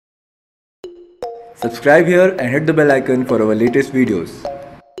Subscribe here and hit the bell icon for our latest videos.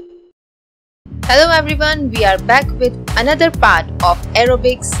 Hello everyone, we are back with another part of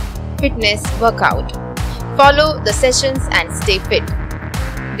aerobics fitness workout. Follow the sessions and stay fit.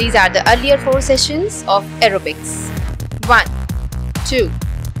 These are the earlier 4 sessions of aerobics. 1, 2,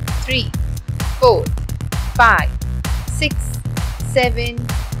 3, 4, 5, 6, 7,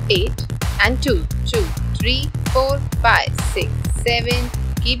 8 and 2, 2, 3, 4, 5, 6, 7.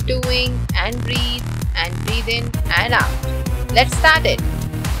 Keep doing and breathe in and out. Let's start it.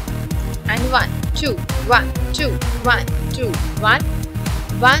 And 1, 2, 1, 2, 1, 2, 1,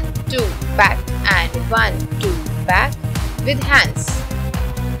 1, 2, back and 1, 2, back with hands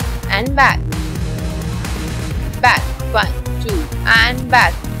and back, back 1, 2 and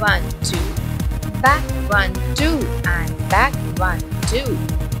back 1, 2, back 1, 2 and back 1, 2,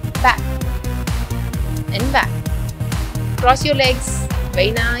 back and back. Cross your legs,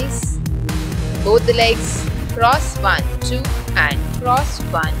 very nice. Both the legs, cross 1, 2 and cross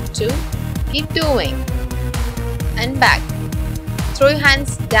 1, 2. Keep doing and back. Throw your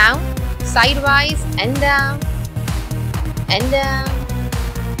hands down, sidewise and down and down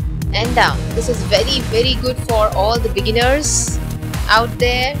and down. This is very good for all the beginners out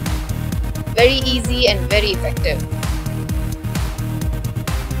there. Very easy and very effective.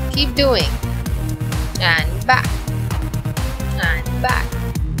 Keep doing and back and back.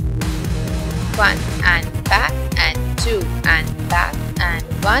 1 and back and 2 and back and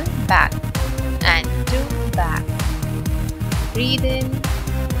 1 back and 2 back. Breathe in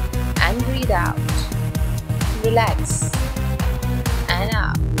and breathe out. Relax and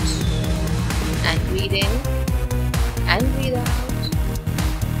out. And breathe in and breathe out.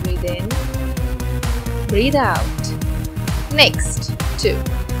 Breathe in, breathe out. Next, 2,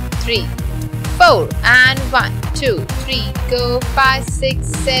 3, 4 and 1, 2, 3, go 5, 6,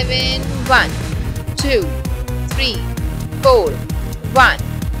 7, 1, 2, 3, 4, 1,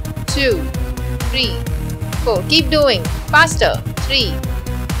 2, 3, 4. Keep doing faster. 3,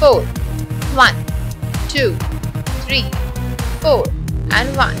 4, 1, 2, 3, 4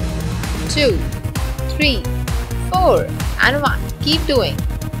 and 1, 2, 3, 4 and 1. Keep doing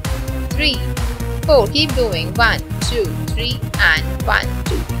 3, 4. Keep doing 1, 2, 3 and 1,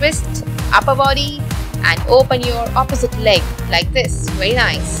 2. Twist upper body and open your opposite leg like this. Very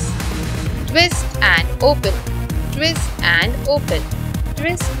nice. Twist and open. Twist and open.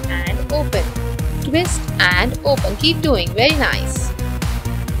 Twist and open. Twist and open. Keep doing. Very nice.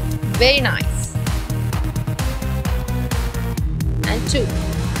 Very nice. And 2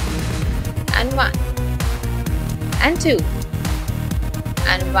 and 1 and 2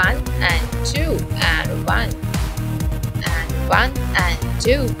 and 1 and 2 and 1 and 1 and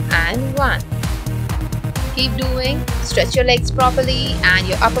 2 and 1. Keep doing. Stretch your legs properly and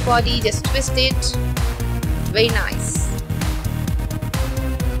your upper body, just twist it. Very nice.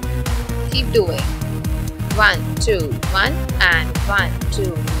 Keep doing. 1, 2, 1 and 1,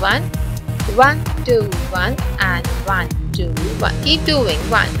 2, 1. 1, 2, 1 and 1, 2, 1. Keep doing.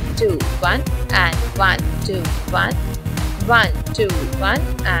 1, 2, 1 and 1, 2, 1. 1, 2, 1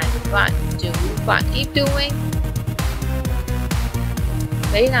 and 1, 2, 1. Keep doing.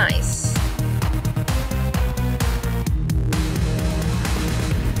 Very nice.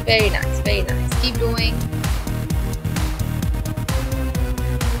 Very nice, very nice. Keep doing.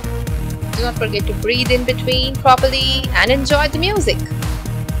 Do not forget to breathe in between properly and enjoy the music.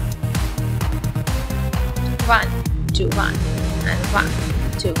 1, 2, 1 and 1,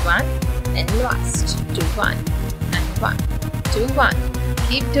 2, 1 and last. 2, 1 and 1, 2, 1.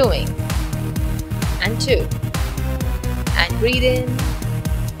 Keep doing. And 2. And breathe in.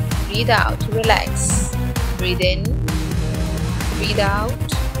 Breathe out, relax. Breathe in, breathe out,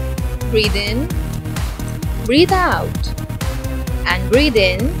 breathe in, breathe out, and breathe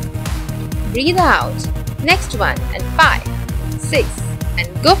in, breathe out. Next one, and 5, 6, and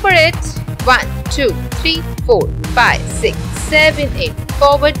go for it. 1, 2, 3, 4, 5, 6, 7, 8.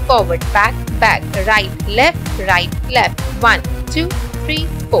 Forward, forward, back, back, right, left, 1, 2, 3,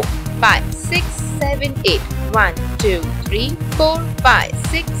 4, 5, 6, 7, 8. 1, 2, 3, 4, 5,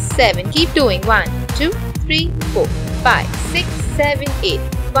 6, 7. Keep doing. 1, 2, 3, 4, 5, 6, 7, 8.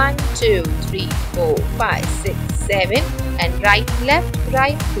 1, 2, 3, 4, 5, 6, 7. And right, left,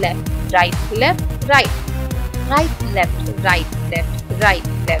 right, left, right, left, right, right, left, right, left, right,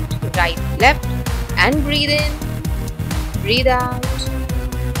 left, right, left. And breathe in, breathe out,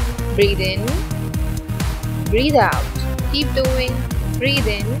 breathe in, breathe out. Keep doing. Breathe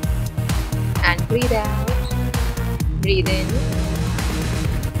in and breathe out. Breathe in,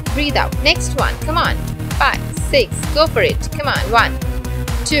 breathe out. Next one, come on. 5, 6, go for it. Come on. 1,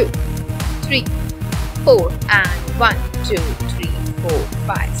 2, 3, 4 and 1, 2, 3, 4,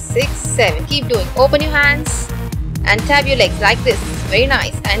 5, 6, 7. Keep doing. Open your hands and tap your legs like this. Very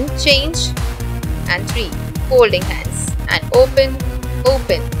nice. And change. And 3. Folding hands. And open,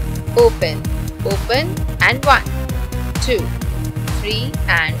 open, open, open. And 1, 2, 3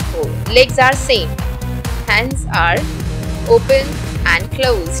 and 4. Legs are same. Hands are open and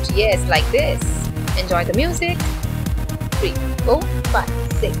closed. Yes, like this. Enjoy the music. 3, 4, 5,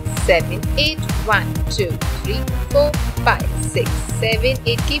 6, 7, 8. 1, 2, 3, 4, 5, 6, 7,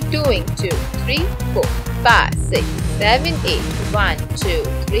 8. Keep doing. 2, 3, 4, 5, 6, 7, 8. 1, 2,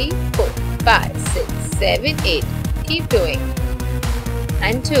 3, 4, 5, 6, 7, 8. Keep doing.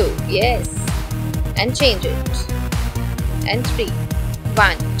 And 2. Yes. And change it. And 3.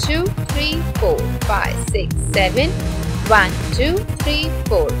 1, 2, 3, 4, 5, 6, 7. 1, 2, 3,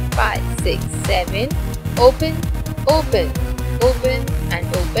 4, 5, 6, 7. Open, open, open and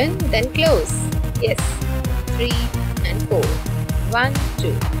open. Then close. Yes. 3 and 4. 1,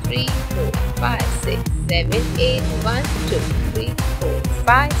 2, 3, 4, 5, 6, 7, 8. 1, 2, 3, 4,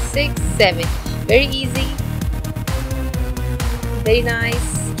 5, 6, 7. Very easy. Very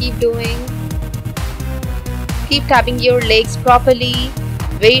nice. Keep doing. Keep tapping your legs properly.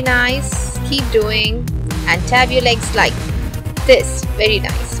 Very nice. Keep doing. And tap your legs like this. Very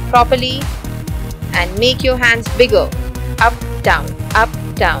nice. Properly. And make your hands bigger. Up, down, up,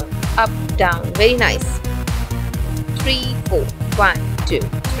 down, up, down. Very nice. 3, 4. 1, 2,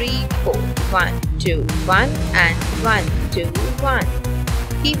 3, 4. 1, 2, 1 and 1, 2, 1.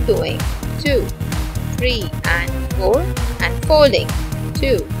 Keep doing. 2, 3 and 4 and folding.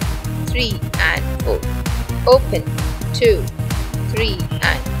 2, 3 and 4. Open. 2, 3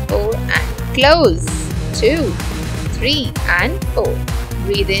 and 4 and close. 2, 3 and 4.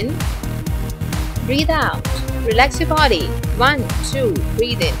 Breathe in. Breathe out. Relax your body. 1, 2.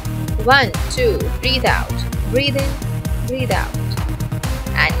 Breathe in. 1, 2. Breathe out. Breathe in. Breathe out.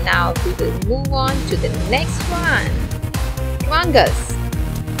 And now we will move on to the next one. Come on, girls.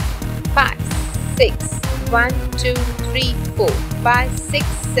 5, 6. 1, 2, 3, 4, 5, 6,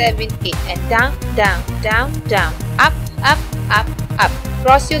 7, 8. And down, down, down, down. Up, up, up, up.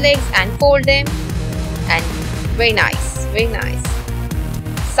 Cross your legs and fold them. And very nice, very nice.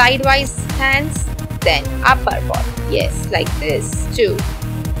 Sidewise hands, then upper body. Yes, like this. 2,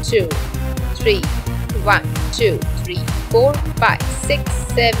 2, 3, 1, 2, 3, 4, 5, 6,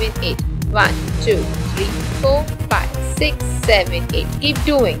 7, 8. 1, 2, 3, 4, 5, 6, 7, 8. Keep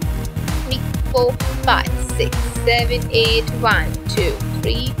doing. 3, 4, 5, 6, 7, 8. 1, 2,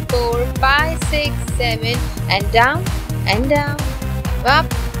 3, 4, 5, 6, 7. And down, up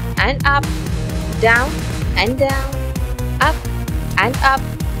and up, down and down, up and up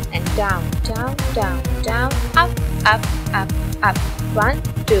and down, down, down, down, up, up, up, up. 1,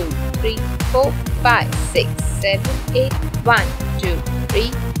 2, 3, 4, 5, 6, 7, 8. 1, 2,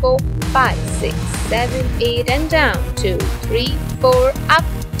 3, 4, 5, 6, 7, 8 and down. 2, 3, 4, up,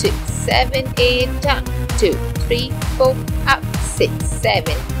 6, 7, 8 down. 2, 3, 4, up, 6,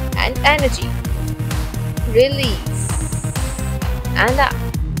 7 and energy. Release and up.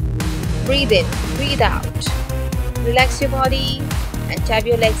 Breathe in, breathe out. Relax your body and tap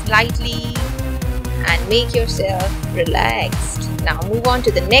your legs lightly and make yourself relaxed. Now move on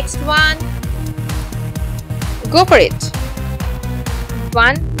to the next one. Go for it.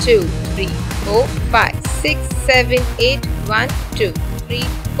 1, 2, 3, 4, 5, 6, 7, 8. 1, 2, 3,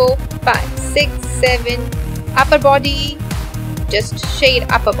 4, 5, 6, 7. Upper body. Just shade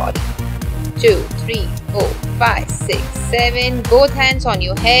upper body. 2, 3, 4, 5, 6, 7. Both hands on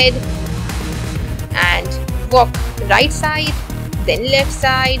your head. And walk right side, then left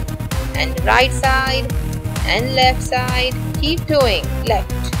side, and right side, and left side. Keep doing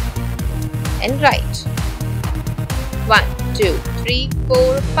left and right. 1, 2, 3,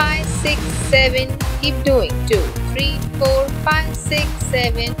 4, 5, 6, 7. Keep doing. 2, 3, 4, 5, 6,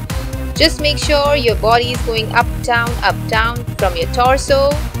 7. Just make sure your body is going up, down from your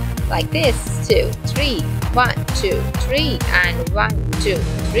torso. Like this. 2, 3, 1, 2, 3, and 1, 2,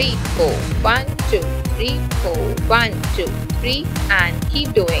 3, 4. 1, 2, 3, 4. 1, 2, 3, and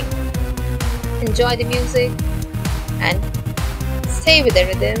keep doing. Enjoy the music and stay with the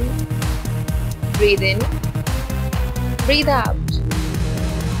rhythm. Breathe in, breathe out.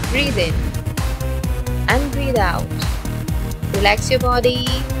 Breathe in and breathe out. Relax your body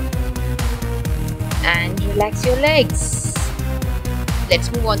and relax your legs.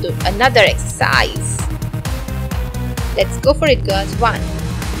 Let's move on to another exercise. Let's go for it, girls. 1,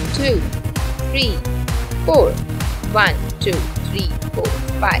 2, 3, 4. 1, 2, 3, 4,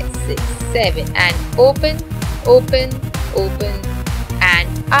 5, 6, 7. And open, open, open. And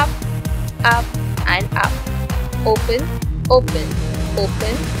up, up, and up. Open, open,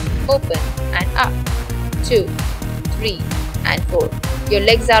 open, open and up. 2, 3 and 4. Your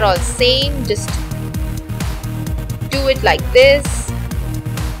legs are all same, just do it like this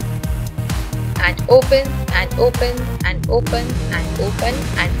and open and open and open and open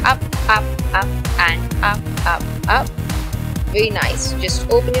and up, up, up and up, up, up. Very nice. Just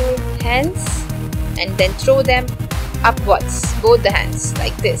open your hands and then throw them upwards, both the hands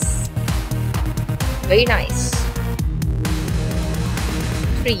like this. Very nice.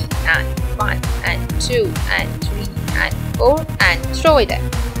 3 and 1 and 2 and 3 and 4 and throw it up.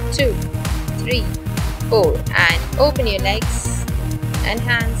 2, 3, 4 and open your legs and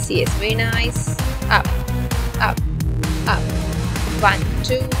hands. Yes, very nice. Up, up, up. 1,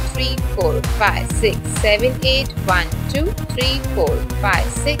 2, 3, 4, 5, 6, 7, 8. 1, 2, 3, 4, 5,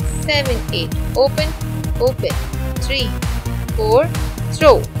 6, 7, 8. Open, open. 3, 4.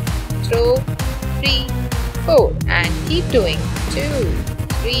 Throw, throw. 3, 4 and keep doing. 2,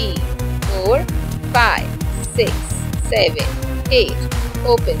 3, 4, 5, 6, 7, 8.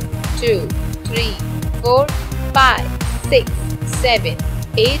 Open. 2, 3, 4, 5, 6, 7,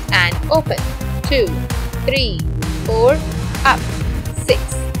 8 and open. 2, 3, 4. Up. 6,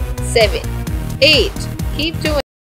 7, 8. Keep doing.